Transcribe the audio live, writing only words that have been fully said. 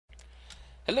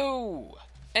Hello,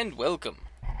 and welcome.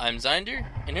 I'm Zeinder,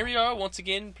 and here we are once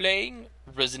again playing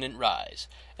Resonant Rise.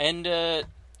 And,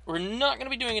 we're not going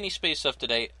to be doing any space stuff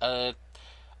today.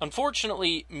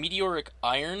 Unfortunately, Meteoric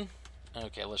Iron...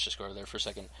 Okay, let's just go over there for a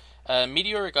second.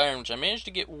 Meteoric Iron, which I managed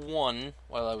to get one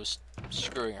while I was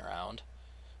screwing around.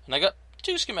 And I got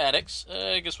two schematics.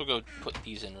 I guess we'll go put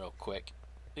these in real quick.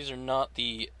 These are not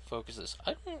the focuses.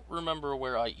 I don't remember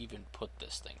where I even put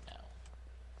this thing now.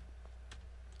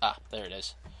 Ah, there it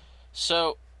is.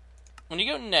 So, when you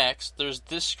go next, there's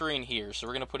this screen here. So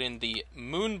we're going to put in the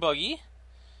moon buggy.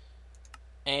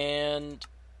 And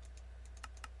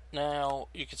now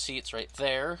you can see it's right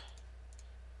there.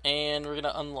 And we're going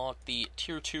to unlock the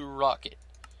Tier 2 rocket.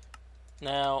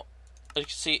 Now, as you can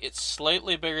see, it's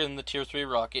slightly bigger than the Tier 3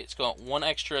 rocket. It's got one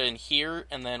extra in here,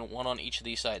 and then one on each of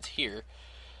these sides here.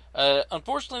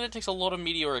 Unfortunately, that takes a lot of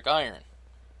meteoric iron.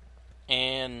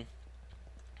 And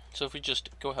so if we just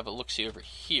go have a look-see over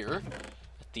here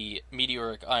at the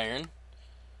meteoric iron,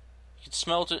 you can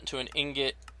smelt it into an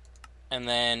ingot, and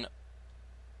then you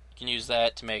can use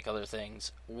that to make other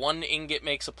things. One ingot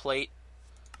makes a plate,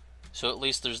 so at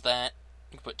least there's that.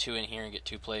 You can put two in here and get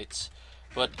two plates.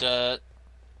 But the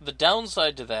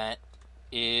downside to that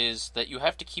is that you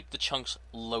have to keep the chunks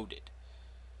loaded.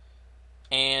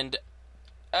 And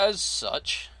as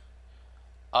such,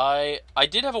 I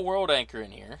did have a world anchor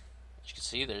in here. As you can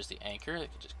see, there's the anchor. I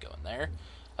could just go in there.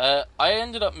 I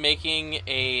ended up making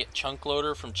a chunk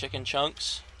loader from chicken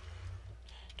chunks.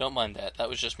 Don't mind that. That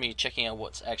was just me checking out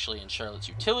what's actually in Charlotte's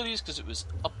Utilities because it was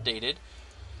updated.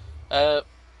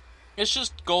 It's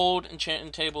just gold,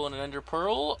 enchanting table, and an ender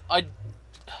pearl. I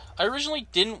originally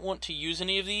didn't want to use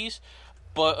any of these,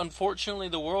 but unfortunately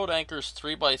the world anchor's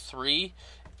 3x3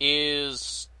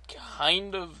 is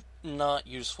kind of not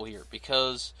useful here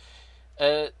because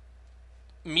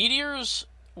meteors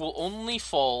will only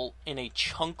fall in a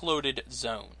chunk-loaded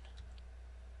zone.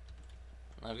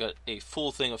 I've got a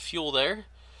full thing of fuel there,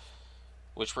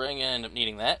 which we're going to end up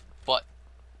needing that. But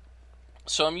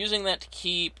so I'm using that to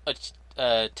keep a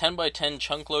 10x10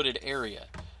 chunk-loaded area.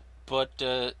 But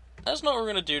that's not what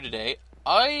we're going to do today.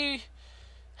 I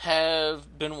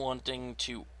have been wanting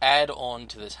to add on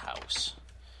to this house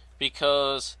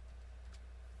because,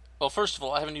 well, first of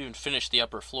all, I haven't even finished the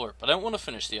upper floor, but I don't want to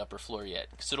finish the upper floor yet,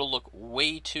 because it'll look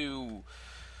way too...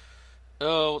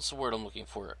 Oh, what's the word I'm looking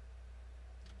for?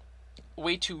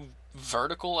 Way too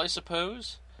vertical, I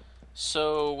suppose.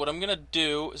 So, what I'm going to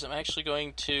do is I'm actually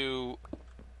going to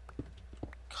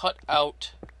cut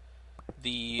out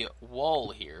the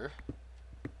wall here.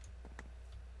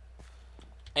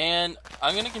 And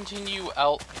I'm going to continue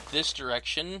out this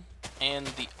direction and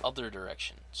the other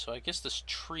direction. So I guess this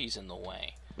tree's in the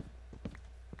way.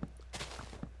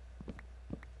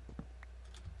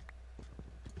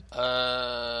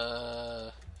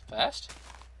 Fast?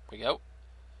 Here we go.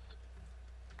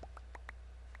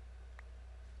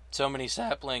 So many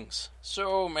saplings.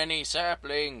 So many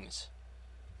saplings.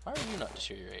 Why are you not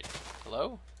deteriorating?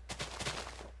 Hello?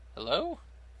 Hello?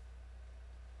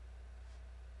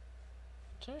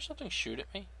 Did there something shoot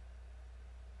at me?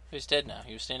 He's dead now.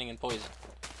 He was standing in poison.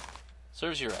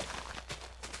 Serves you right.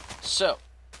 So,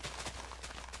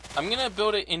 I'm going to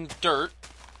build it in dirt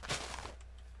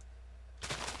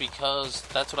because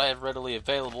that's what I have readily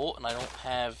available, and I don't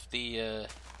have the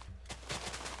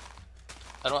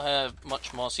I don't have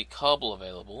much mossy cobble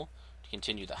available to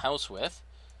continue the house with.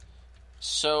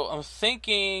 So I'm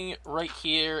thinking right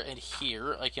here and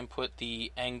here I can put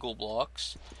the angle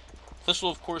blocks. This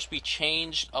will of course be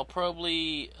changed. I'll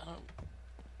probably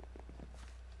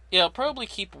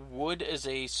keep wood as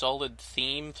a solid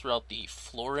theme throughout the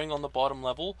flooring on the bottom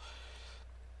level.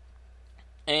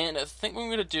 And I think what I'm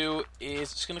going to do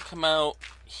is it's going to come out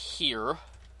here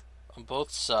on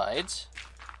both sides.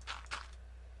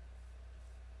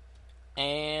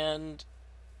 And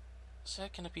is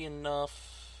that going to be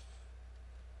enough?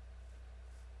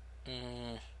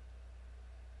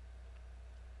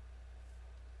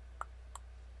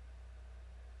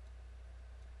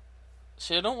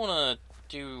 See, I don't want to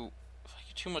do... If I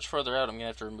get too much further out, I'm going to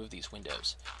have to remove these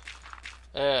windows.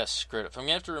 Screw it. If I'm going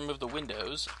to have to remove the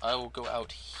windows, I will go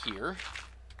out here.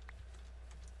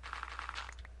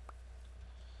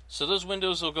 So those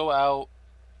windows will go out,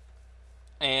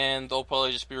 and they'll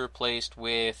probably just be replaced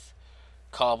with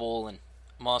cobble and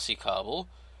mossy cobble.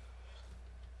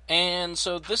 And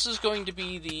so this is going to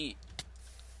be the...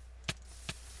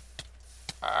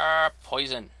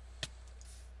 poison.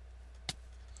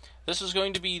 This is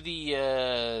going to be the,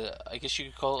 I guess you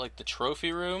could call it like the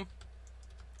trophy room.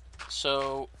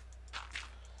 So,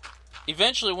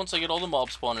 eventually, once I get all the mob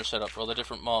spawners set up for all the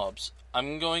different mobs,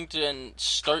 I'm going to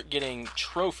start getting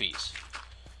trophies.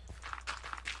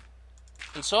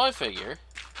 And so I figure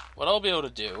what I'll be able to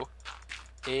do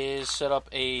is set up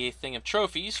a thing of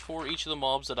trophies for each of the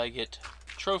mobs that I get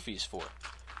trophies for.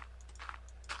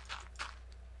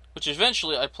 Which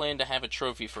eventually I plan to have a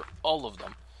trophy for all of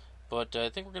them. But I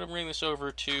think we're going to bring this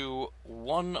over to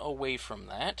one away from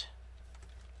that.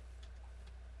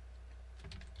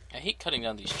 I hate cutting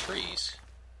down these trees.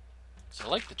 So I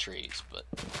like the trees, but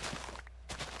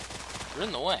they're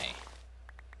in the way.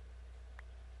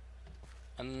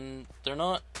 And they're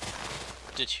not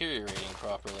deteriorating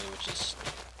properly, which is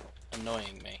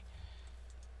annoying me.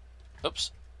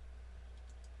 Oops.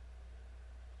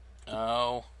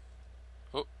 Oh.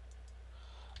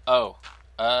 Oh.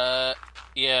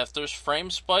 Yeah, if there's frame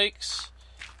spikes,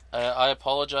 I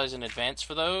apologize in advance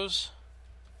for those.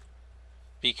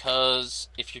 Because,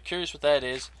 if you're curious what that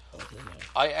is,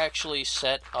 I actually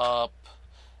set up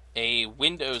a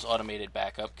Windows automated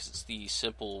backup, because it's the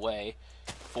simple way,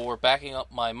 for backing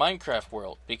up my Minecraft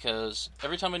world. Because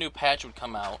every time a new patch would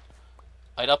come out,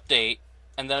 I'd update,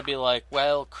 and then I'd be like,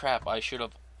 well, crap, I should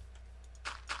have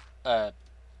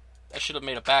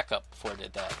made a backup before I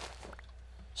did that.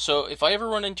 So, if I ever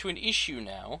run into an issue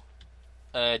now,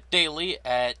 daily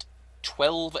at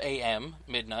 12 a.m.,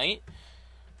 midnight,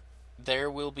 there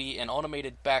will be an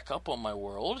automated backup on my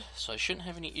world, so I shouldn't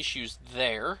have any issues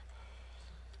there.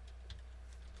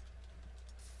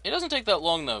 It doesn't take that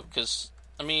long, though, because,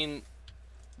 I mean,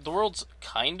 the world's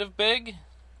kind of big.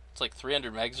 It's like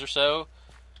 300 megs or so,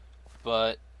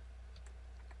 but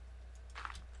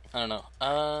I don't know.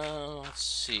 Let's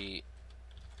see.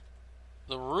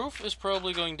 The roof is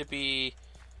probably going to be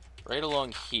right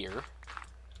along here.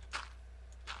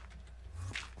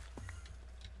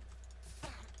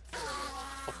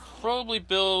 I'll probably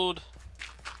build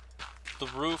the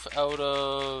roof out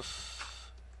of...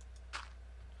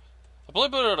 I'll probably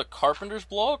build it out of carpenter's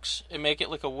blocks and make it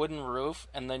like a wooden roof,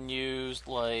 and then use,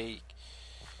 like...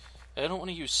 I don't want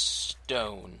to use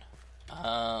stone.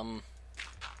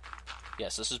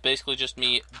 Yes, this is basically just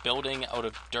me building out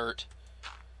of dirt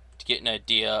to get an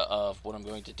idea of what I'm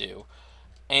going to do.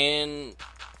 And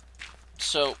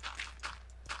so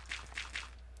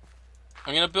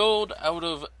I'm going to build out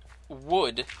of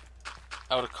wood,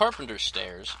 out of carpenter's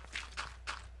stairs,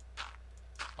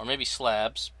 or maybe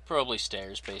slabs, probably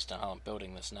stairs based on how I'm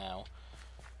building this now.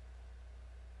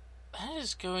 That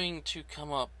is going to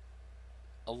come up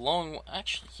a long...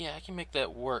 Actually, yeah, I can make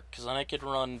that work, because then I could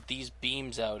run these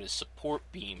beams out as support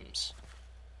beams,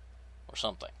 or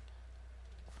something.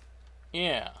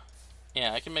 Yeah,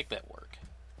 I can make that work.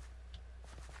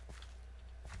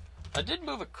 I did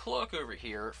move a clock over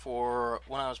here for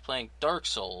when I was playing Dark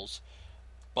Souls,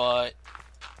 but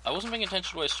I wasn't paying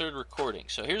attention when I started recording.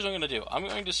 So here's what I'm going to do. I'm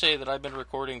going to say that I've been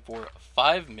recording for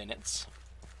 5 minutes.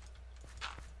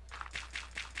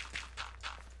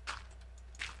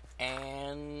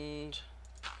 And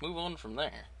move on from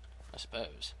there, I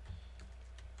suppose.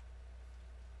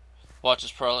 Watch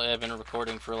is probably, I've been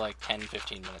recording for like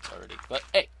 10-15 minutes already. But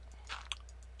hey,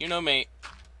 you know me.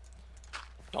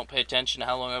 Don't pay attention to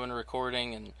how long I've been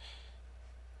recording, and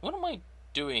what am I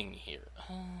doing here?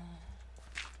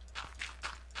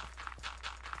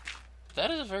 That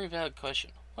is a very valid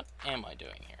question. What am I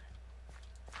doing here?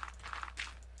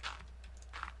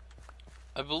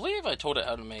 I believe I told it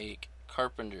how to make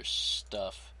carpenter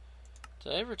stuff.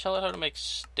 Did I ever tell it how to make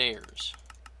stairs?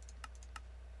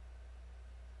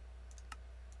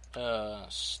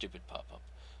 Stupid pop-up.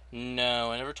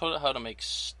 No, I never told it how to make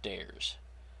stairs.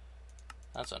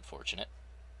 That's unfortunate.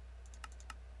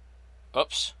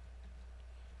 Oops.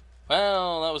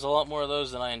 Well, that was a lot more of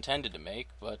those than I intended to make,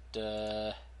 but,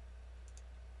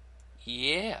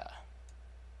 yeah.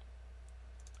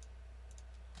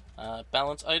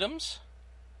 Balance items.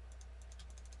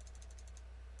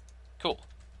 Cool.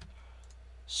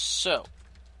 So,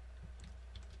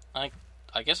 I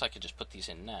guess I could just put these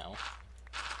in now.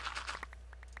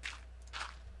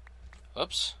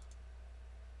 Oops.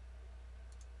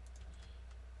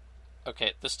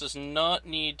 Okay, this does not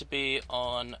need to be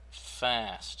on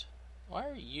fast. Why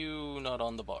are you not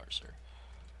on the bar, sir?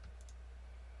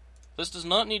 This does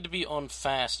not need to be on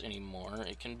fast anymore.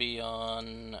 It can be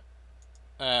on...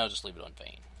 I'll just leave it on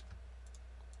vain.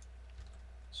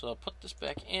 So I'll put this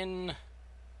back in.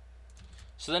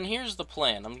 So then here's the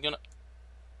plan. I'm going to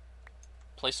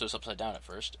place those upside down at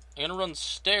first. I'm going to run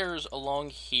stairs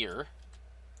along here.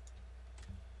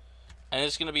 And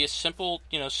it's going to be a simple,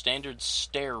 standard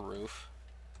stair roof.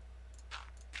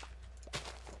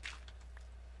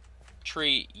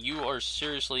 Tree, you are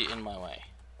seriously in my way.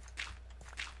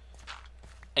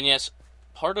 And yes,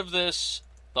 part of this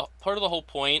the part of the whole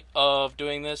point of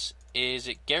doing this is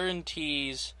it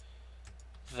guarantees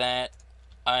that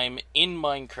I'm in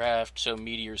Minecraft so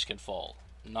meteors can fall.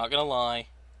 Not gonna lie.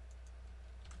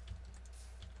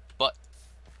 But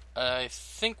I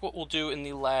think what we'll do in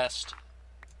the last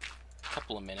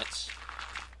couple of minutes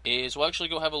is we'll actually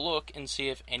go have a look and see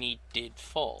if any did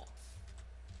fall.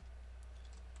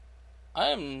 I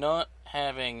am not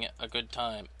having a good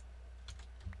time.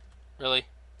 Really?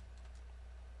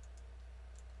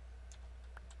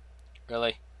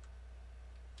 Really?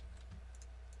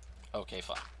 Okay,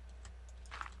 fine.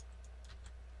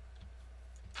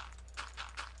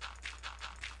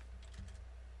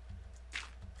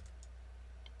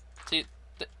 See,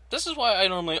 this is why I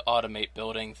normally automate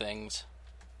building things.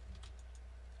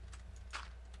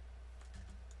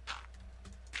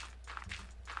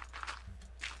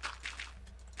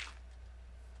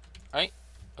 Right?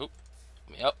 Oh,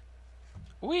 let me up.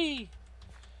 Whee!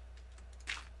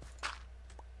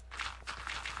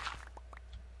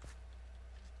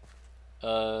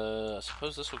 I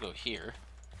suppose this will go here.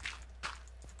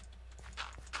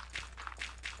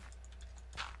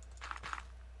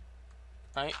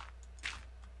 Right?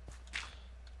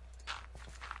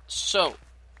 So,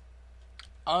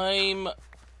 I've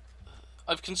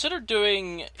considered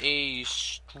doing a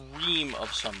stream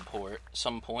of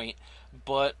some point,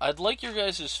 but I'd like your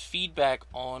guys' feedback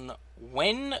on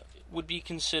when would be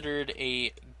considered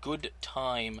a good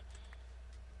time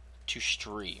to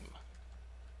stream.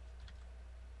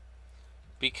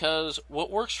 Because what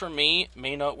works for me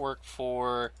may not work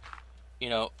for,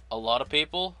 a lot of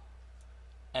people.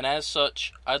 And as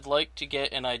such, I'd like to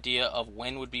get an idea of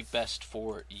when would be best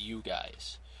for you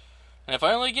guys. And if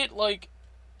I only get,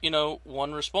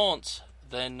 one response,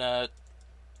 then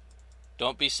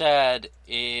don't be sad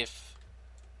if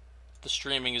the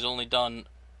streaming is only done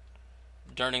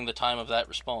during the time of that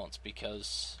response.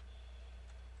 Because,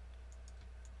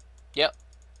 yep,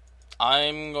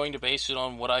 I'm going to base it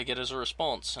on what I get as a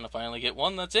response. And if I only get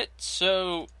one, that's it.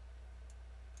 So,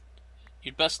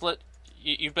 you'd best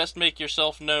make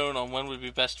yourself known on when would be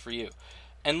best for you.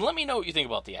 And let me know what you think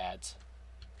about the ads.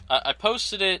 I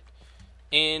posted it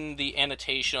in the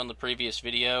annotation on the previous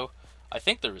video. I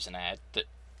think there was an ad that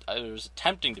there was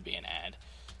attempting to be an ad.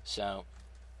 So,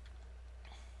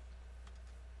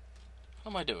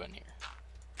 what am I doing here?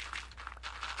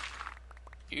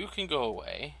 You can go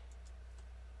away.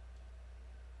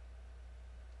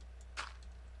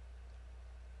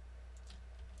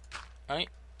 Right?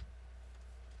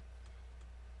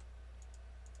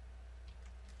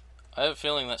 I have a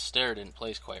feeling that stair didn't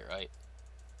place quite right.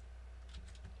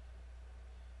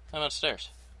 How about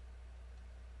stairs?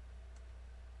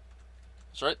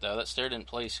 That's right, though. That stair didn't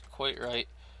place quite right.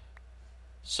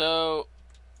 So,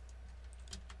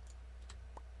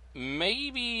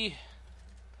 maybe...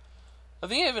 I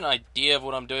think I have an idea of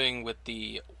what I'm doing with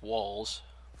the walls.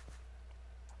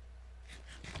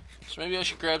 So maybe I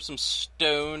should grab some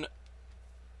stone.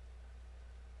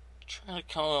 Trying to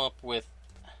come up with...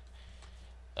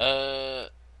 Oh,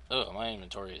 my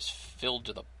inventory is filled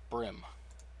to the brim.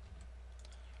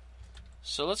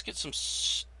 So let's get some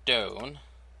stone.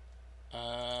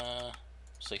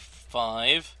 Say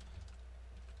 5.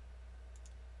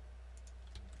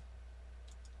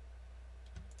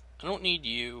 I don't need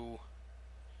you.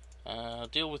 I'll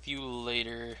deal with you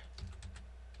later.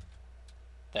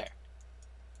 There.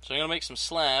 So I'm gonna make some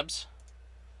slabs.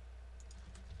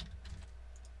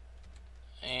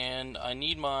 And I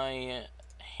need my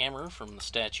hammer from the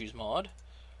statues mod.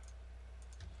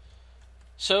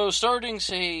 So starting,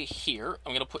 say, here,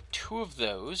 I'm going to put 2 of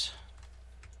those.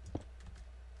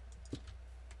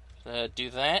 Do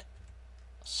that.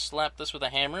 Slap this with a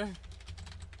hammer.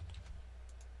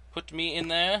 Put me in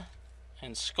there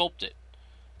and sculpt it.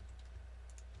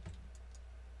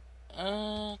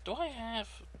 Do I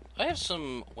have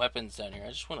some weapons down here. I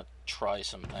just want to try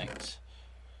some things.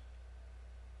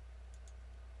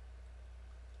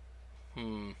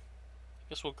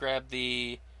 Guess we'll grab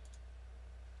the...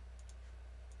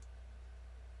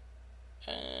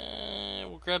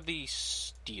 we'll grab the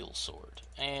steel sword.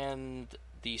 And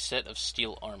the set of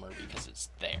steel armor because it's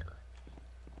there.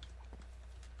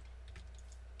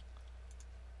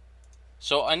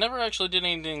 So I never actually did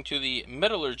anything to the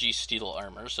metallurgy steel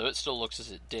armor, so it still looks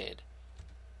as it did.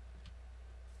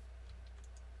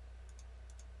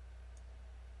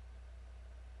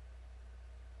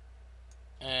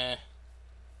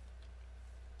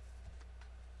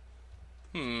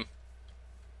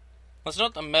 That's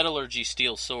not the metallurgy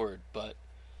steel sword, but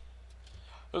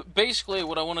basically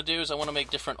what I want to do is I want to make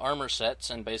different armor sets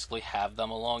and basically have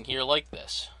them along here like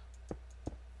this.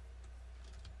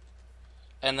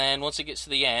 And then once it gets to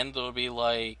the end, there'll be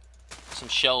like some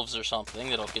shelves or something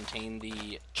that'll contain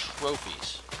the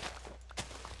trophies.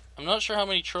 I'm not sure how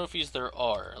many trophies there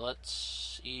are.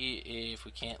 Let's see if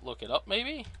we can't look it up,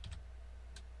 maybe?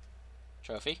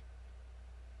 Trophy.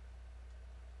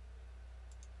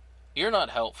 You're not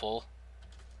helpful.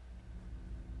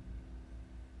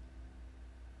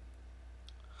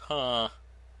 Huh.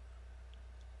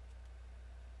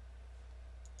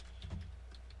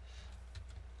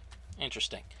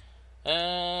 Interesting.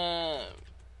 I'm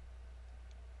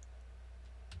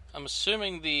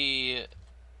assuming you're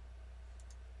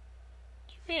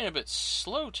being a bit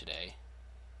slow today.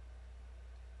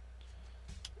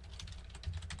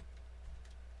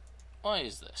 Why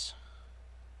is this?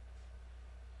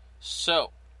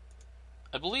 So,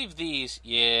 I believe these...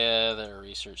 Yeah, they're a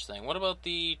research thing. What about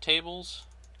the tables?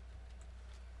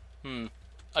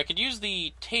 I could use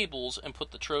the tables and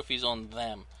put the trophies on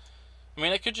them. I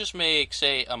mean, I could just make,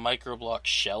 say, a microblock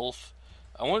shelf.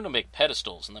 I wanted to make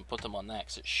pedestals and then put them on that,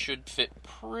 because it should fit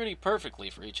pretty perfectly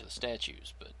for each of the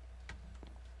statues, but...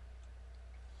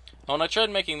 Oh, and I tried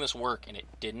making this work, and it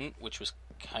didn't, which was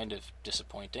kind of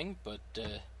disappointing, but,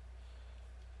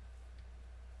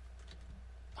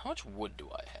 how much wood do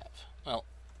I have? Well,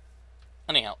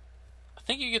 anyhow, I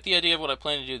think you get the idea of what I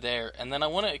plan to do there, and then I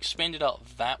want to expand it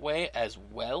out that way as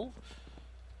well,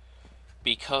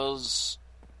 because,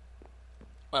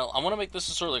 well, I want to make this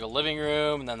sort of like a living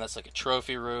room, and then that's like a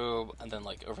trophy room, and then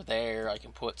like over there I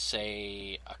can put,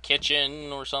 say, a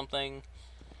kitchen or something,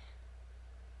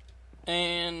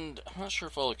 and I'm not sure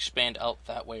if I'll expand out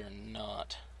that way or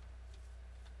not.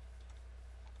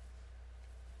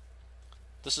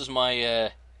 This is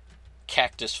my,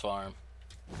 cactus farm.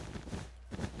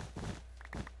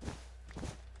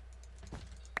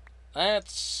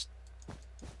 That's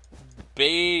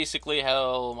basically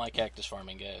how my cactus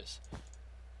farming goes.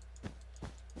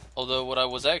 Although what I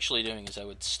was actually doing is I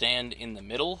would stand in the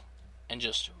middle and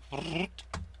just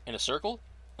in a circle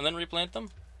and then replant them.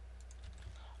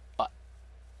 But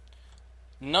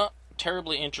not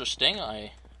terribly interesting,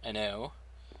 I know.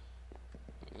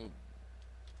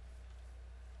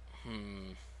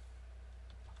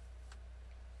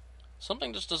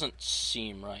 Something just doesn't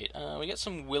seem right. We get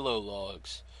some willow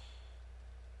logs.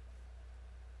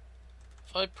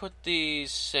 If I put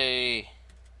these, say...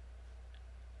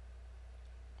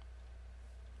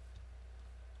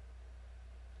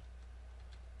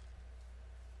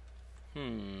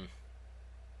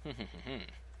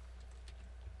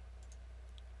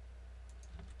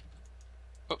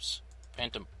 Oops.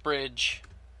 Phantom bridge.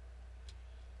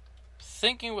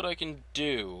 Thinking what I can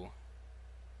do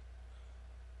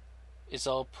is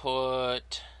I'll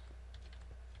put...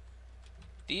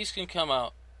 These can come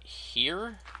out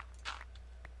here.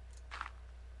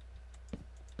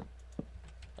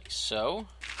 Like so.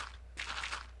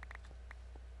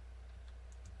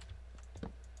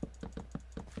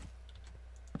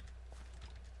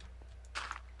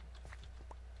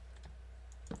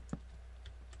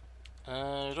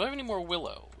 Do I have any more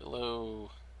willow?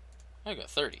 Willow... I got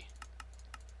 30.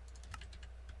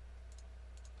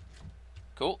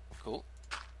 Cool.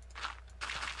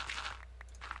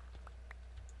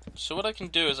 So what I can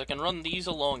do is I can run these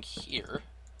along here.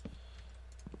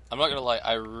 I'm not gonna lie,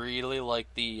 I really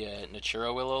like the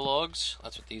Natura willow logs.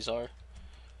 That's what these are.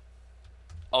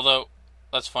 Although,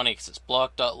 that's funny because it's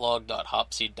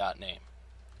block.log.hopseed.name.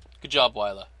 Good job,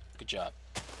 Wyla. Good job.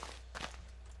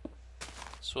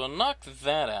 So I'll knock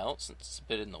that out since it's a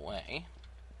bit in the way.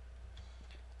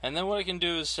 And then what I can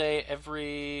do is say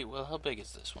every... Well, how big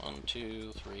is this? 1,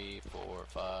 2, 3, 4,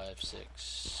 5, 6,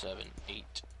 7,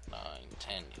 8, 9,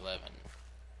 10,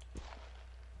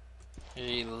 11.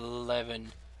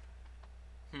 11.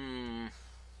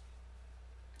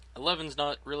 11's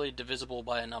not really divisible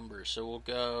by a number, so we'll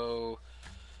go...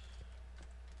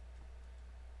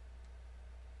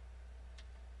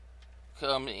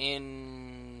 Come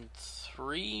in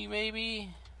 3, maybe?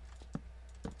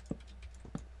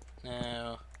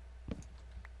 No. I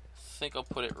think I'll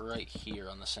put it right here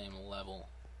on the same level.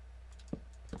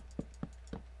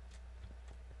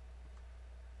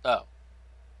 Oh.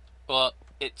 Well,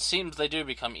 it seems they do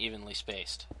become evenly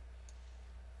spaced.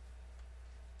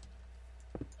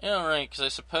 Yeah, right, because I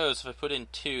suppose if I put in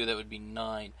 2, that would be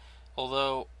 9.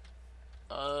 Although,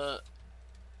 I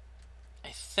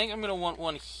think I'm going to want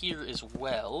one here as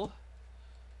well.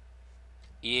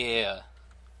 Yeah.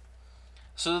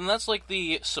 So then that's like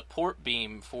the support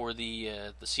beam for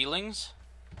the ceilings.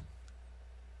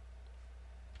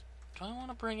 Do I want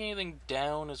to bring anything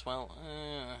down as well?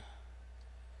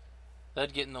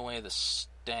 That'd get in the way of the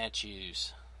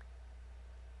statues.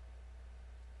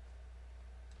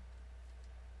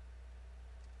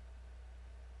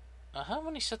 How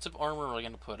many sets of armor am I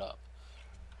going to put up?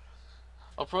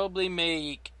 I'll probably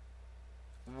make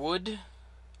wood,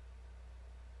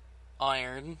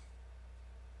 iron,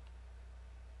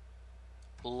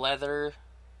 leather,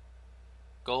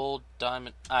 gold,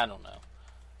 diamond. I don't know.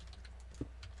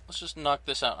 Let's just knock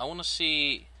this out. I want to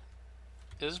see.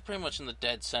 This is pretty much in the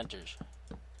dead centers.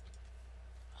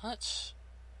 Let's.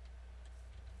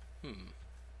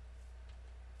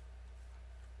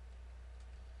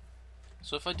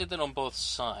 So if I did that on both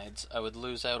sides, I would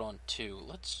lose out on 2.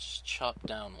 Let's just chop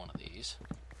down one of these.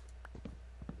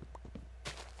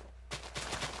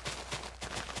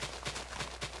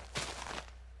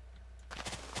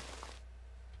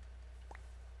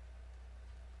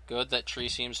 Good, that tree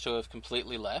seems to have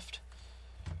completely left.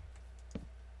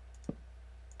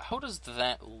 How does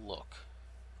that look?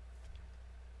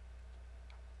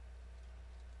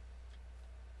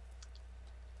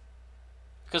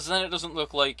 Because then it doesn't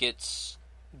look like it's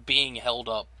being held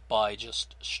up by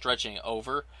just stretching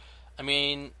over. I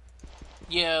mean,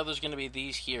 yeah, there's going to be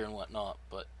these here and whatnot,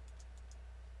 but...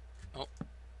 Oh.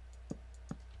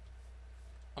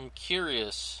 I'm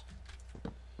curious...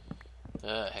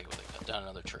 heck with it, cut down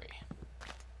another tree.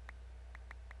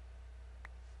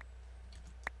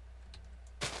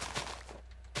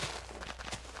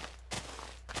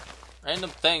 Random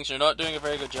things, you're not doing a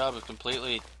very good job of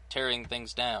completely tearing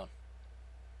things down.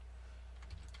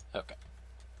 Okay.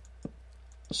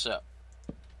 So.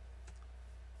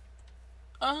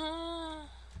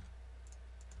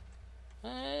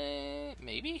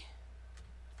 Maybe?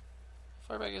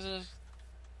 Far back is it?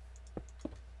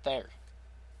 There.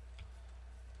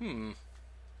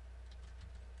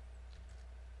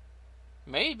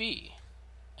 Maybe.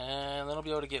 And then I'll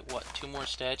be able to get, what, 2 more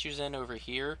statues in over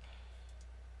here?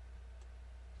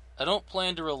 I don't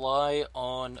plan to rely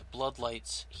on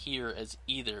bloodlights here as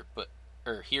either, but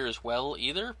or here as well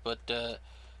either, but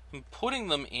I'm putting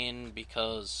them in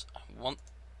because I want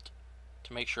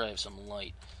to make sure I have some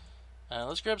light.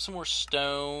 Let's grab some more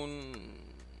stone.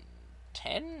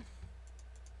 10?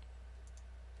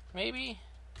 Maybe?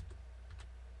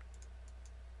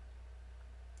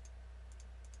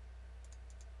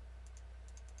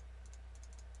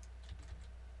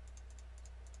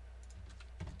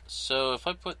 So if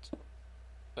I put...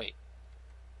 Wait.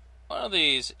 One of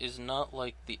these is not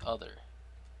like the other.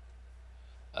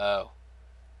 Oh.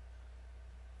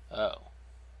 Oh.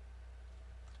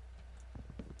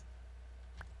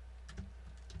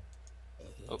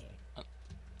 Oh.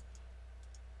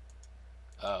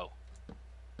 Oh.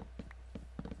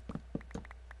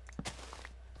 I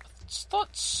just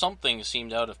thought something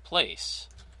seemed out of place.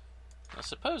 I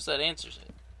suppose that answers it.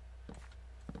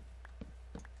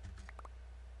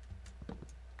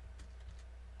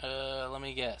 Let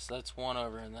me guess. That's 1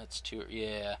 over and that's 2.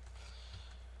 Yeah.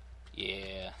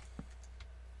 Yeah.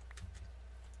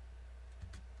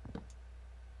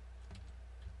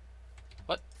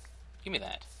 What? Give me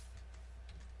that.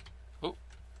 Oh.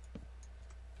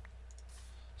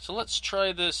 So let's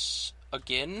try this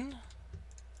again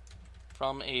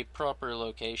from a proper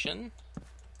location.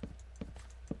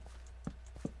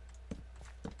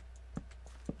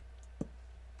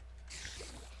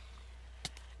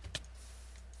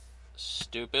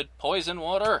 Stupid poison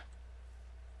water!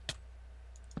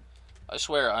 I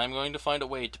swear, I'm going to find a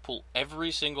way to pull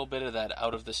every single bit of that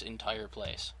out of this entire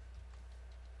place.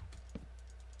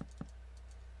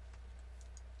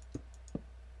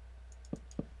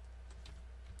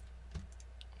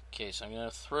 Okay, so I'm going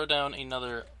to throw down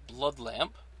another blood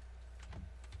lamp.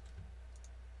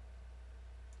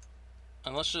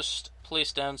 And let's just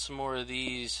place down some more of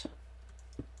these.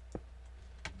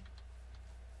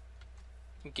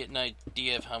 Get an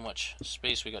idea of how much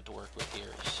space we got to work with here.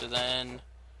 So then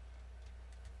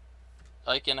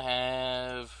I can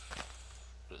have,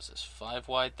 what is this, 5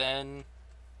 wide then?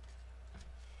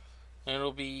 And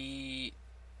I'll be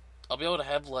able to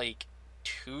have like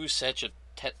 2 sets of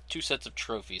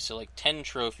trophies, so like 10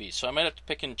 trophies. So I might have to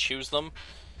pick and choose them,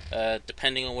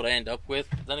 depending on what I end up with.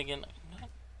 But then again,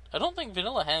 I don't think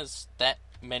vanilla has that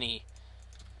many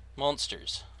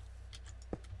monsters.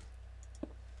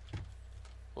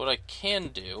 What I can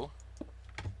do...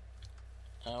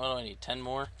 what do I need? 10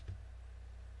 more?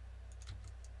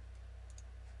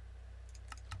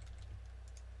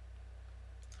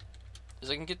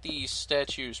 Is I can get these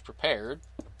statues prepared.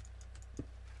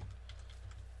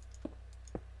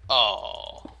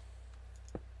 Oh.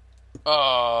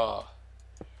 Oh.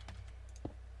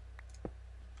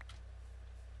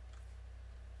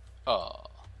 Oh.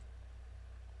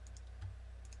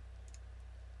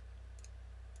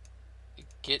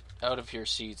 Get out of here,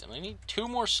 seeds. And I need 2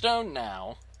 more stone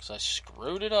now, because I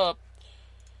screwed it up.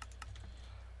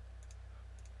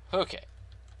 Okay.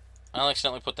 I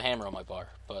accidentally put the hammer on my bar,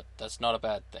 but that's not a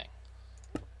bad thing.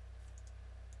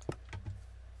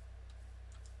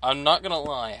 I'm not gonna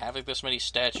lie, having this many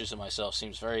statues of myself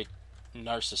seems very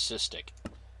narcissistic.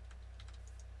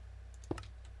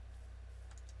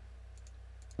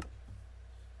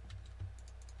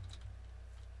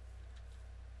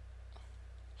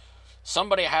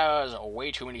 Somebody has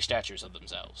way too many statues of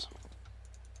themselves.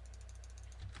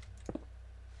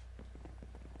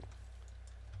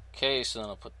 Okay, so then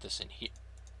I'll put this in here.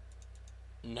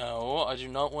 No, I do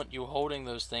not want you holding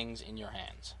those things in your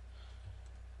hands.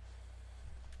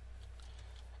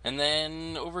 And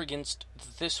then over against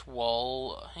this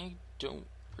wall, I don't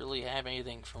really have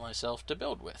anything for myself to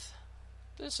build with.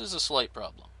 This is a slight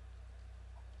problem.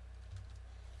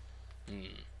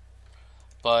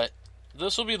 But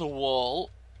this will be the wall.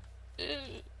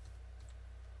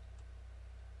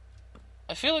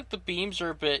 I feel like the beams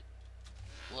are a bit...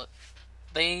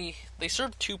 They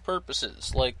serve two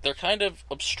purposes. Like, they're kind of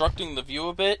obstructing the view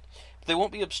a bit. They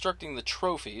won't be obstructing the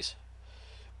trophies,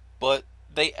 but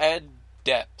they add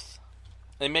depth.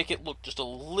 They make it look just a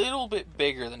little bit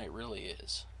bigger than it really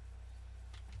is.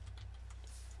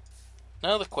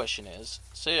 Now the question is,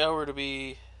 say I were to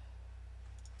be...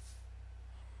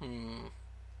 It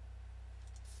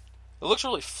looks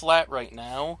really flat right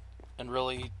now, and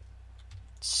really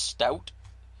stout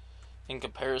in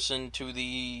comparison to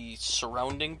the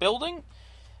surrounding building,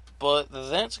 but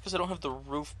that's because I don't have the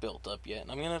roof built up yet,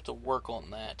 and I'm going to have to work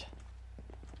on that.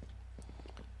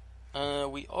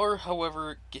 We are,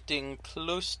 however, getting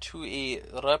close to a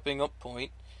wrapping up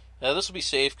point. This will be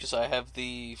safe because I have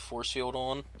the force field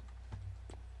on.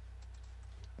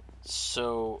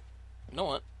 So, you know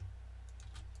what?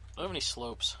 I don't have any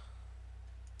slopes.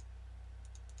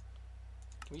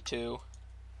 Give me two.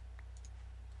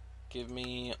 Give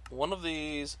me one of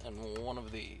these and one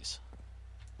of these.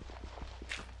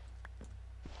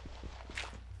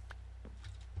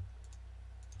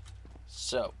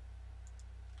 So,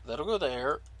 that'll go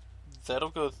there. That'll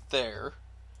go there.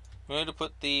 I'm going to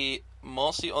put the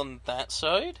mossy on that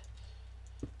side,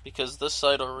 because this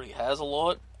side already has a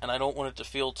lot, and I don't want it to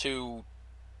feel too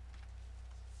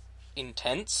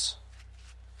intense.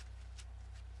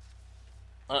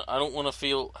 I don't want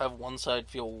to have one side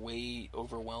feel way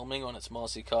overwhelming on its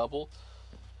mossy cobble.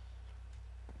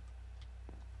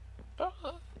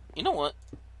 You know what?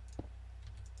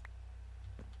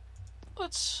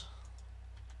 Let's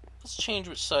change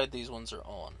which side these ones are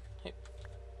on. Hey,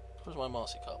 where's my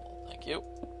mossy cobble? Thank you.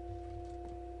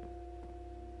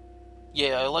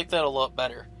 Yeah, I like that a lot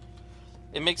better.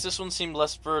 It makes this one seem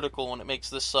less vertical, and it makes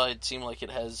this side seem like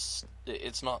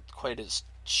it's not quite as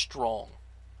strong.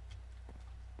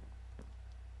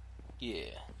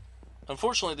 Yeah.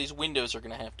 Unfortunately, these windows are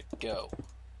going to have to go,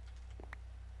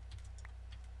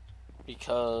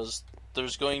 because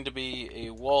there's going to be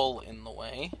a wall in the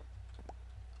way.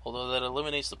 Although that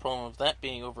eliminates the problem of that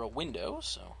being over a window,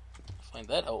 so I find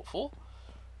that helpful.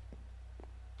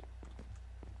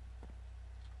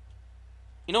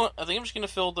 You know what? I think I'm just going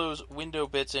to fill those window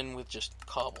bits in with just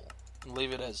cobble, and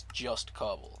leave it as just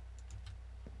cobble.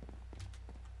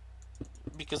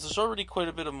 Because there's already quite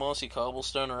a bit of mossy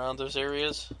cobblestone around those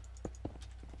areas.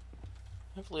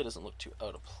 Hopefully it doesn't look too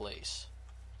out of place.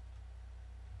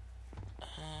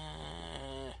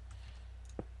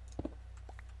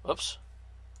 Whoops.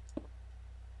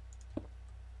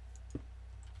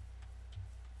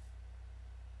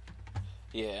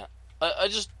 Yeah, I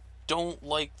just don't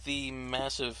like the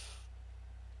massive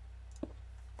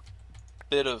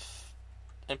bit of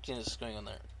emptiness going on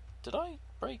there. Did I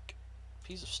break a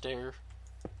piece of stair?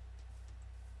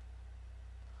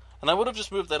 And I would have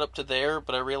just moved that up to there,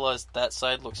 but I realized that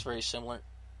side looks very similar.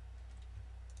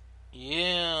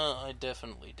 Yeah, I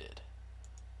definitely did.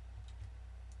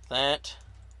 That,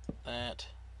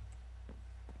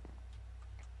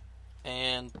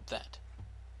 and that.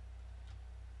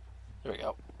 There we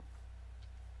go.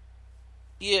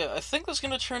 Yeah, I think that's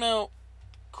going to turn out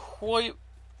quite...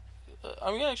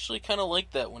 I'm going to actually kind of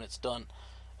like that when it's done.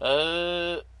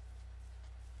 I'm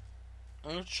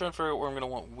going to try and figure out where I'm going to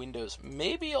want windows.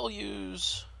 Maybe I'll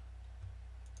use...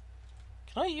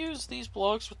 Can I use these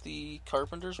blocks with the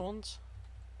carpenter's ones?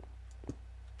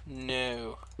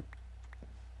 No.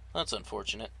 That's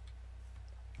unfortunate.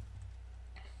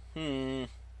 I'm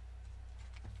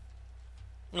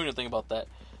going to think about that.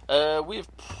 We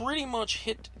have pretty much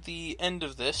hit the end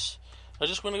of this. I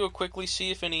just want to go quickly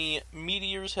see if any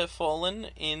meteors have fallen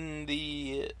in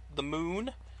the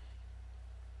moon.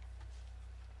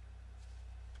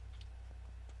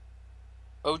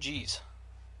 Oh, geez.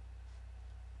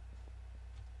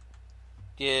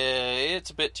 Yeah, it's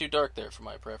a bit too dark there for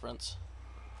my preference.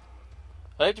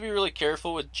 I have to be really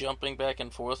careful with jumping back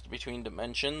and forth between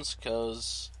dimensions,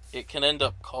 because it can end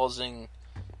up causing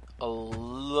a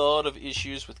lot of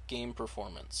issues with game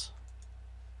performance.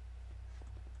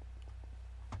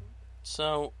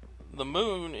 So, the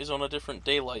moon is on a different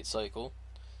daylight cycle,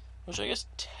 which I guess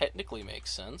technically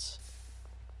makes sense.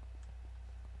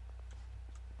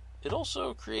 It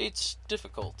also creates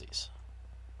difficulties.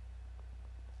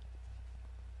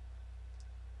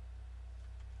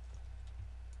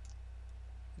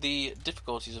 The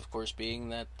difficulties, of course, being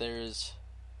that there's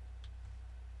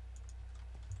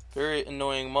very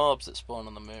annoying mobs that spawn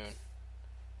on the moon.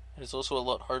 And it's also a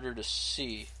lot harder to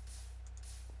see.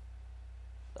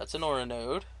 That's an aura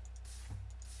node.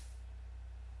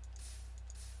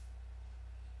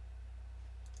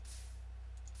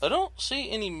 I don't see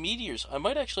any meteors. I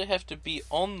might actually have to be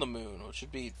on the moon, which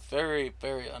would be very,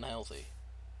 very unhealthy.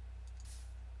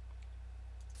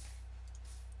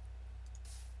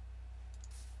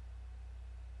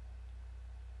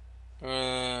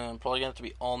 I'm probably gonna have to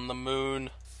be on the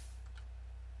moon.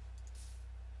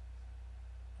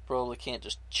 Probably can't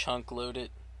just chunk load it.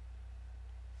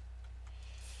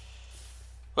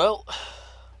 Well,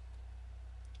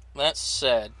 that's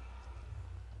sad.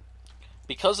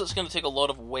 Because it's going to take a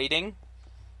lot of waiting,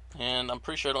 and I'm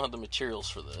pretty sure I don't have the materials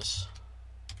for this.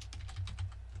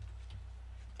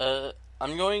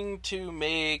 I'm going to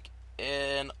make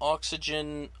an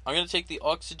oxygen... I'm going to take the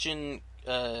oxygen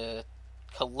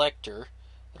collector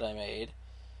that I made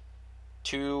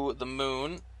to the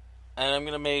moon, and I'm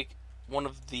going to make one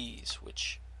of these,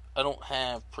 which I don't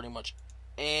have pretty much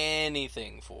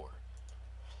anything for.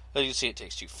 As you can see, it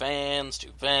takes 2 fans,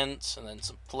 2 vents, and then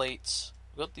some plates.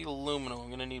 I've got the aluminum. I'm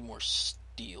going to need more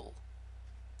steel.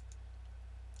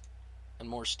 And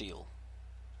more steel.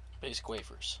 Basic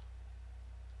wafers.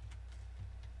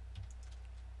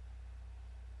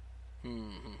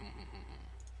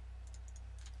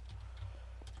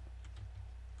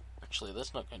 Actually,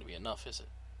 that's not going to be enough, is it?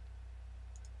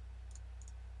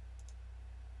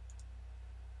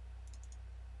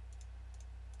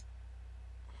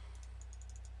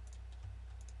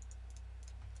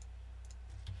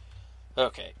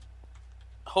 Okay.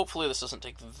 Hopefully this doesn't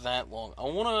take that long. I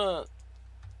want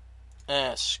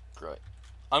to... screw it.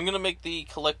 I'm going to make the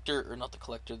collector, or not the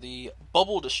collector, the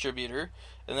bubble distributor,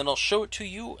 and then I'll show it to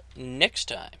you next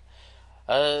time.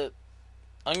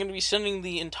 I'm going to be sending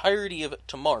the entirety of it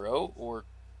tomorrow, or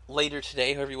later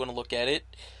today, however you want to look at it.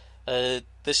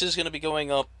 This is going to be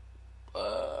going up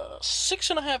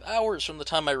 6.5 hours from the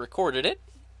time I recorded it.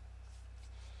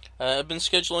 I've been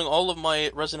scheduling all of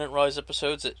my Resonant Rise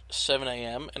episodes at 7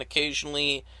 a.m., and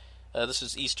occasionally, this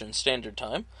is Eastern Standard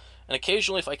Time, and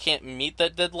occasionally if I can't meet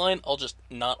that deadline, I'll just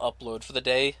not upload for the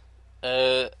day.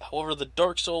 However, the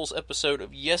Dark Souls episode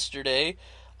of yesterday,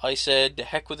 I said, to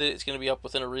heck with it, it's going to be up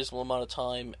within a reasonable amount of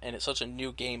time, and it's such a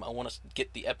new game, I want to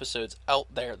get the episodes out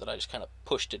there that I just kind of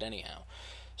pushed it anyhow.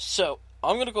 So,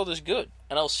 I'm going to call this good,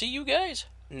 and I'll see you guys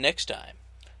next time.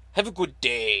 Have a good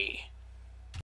day.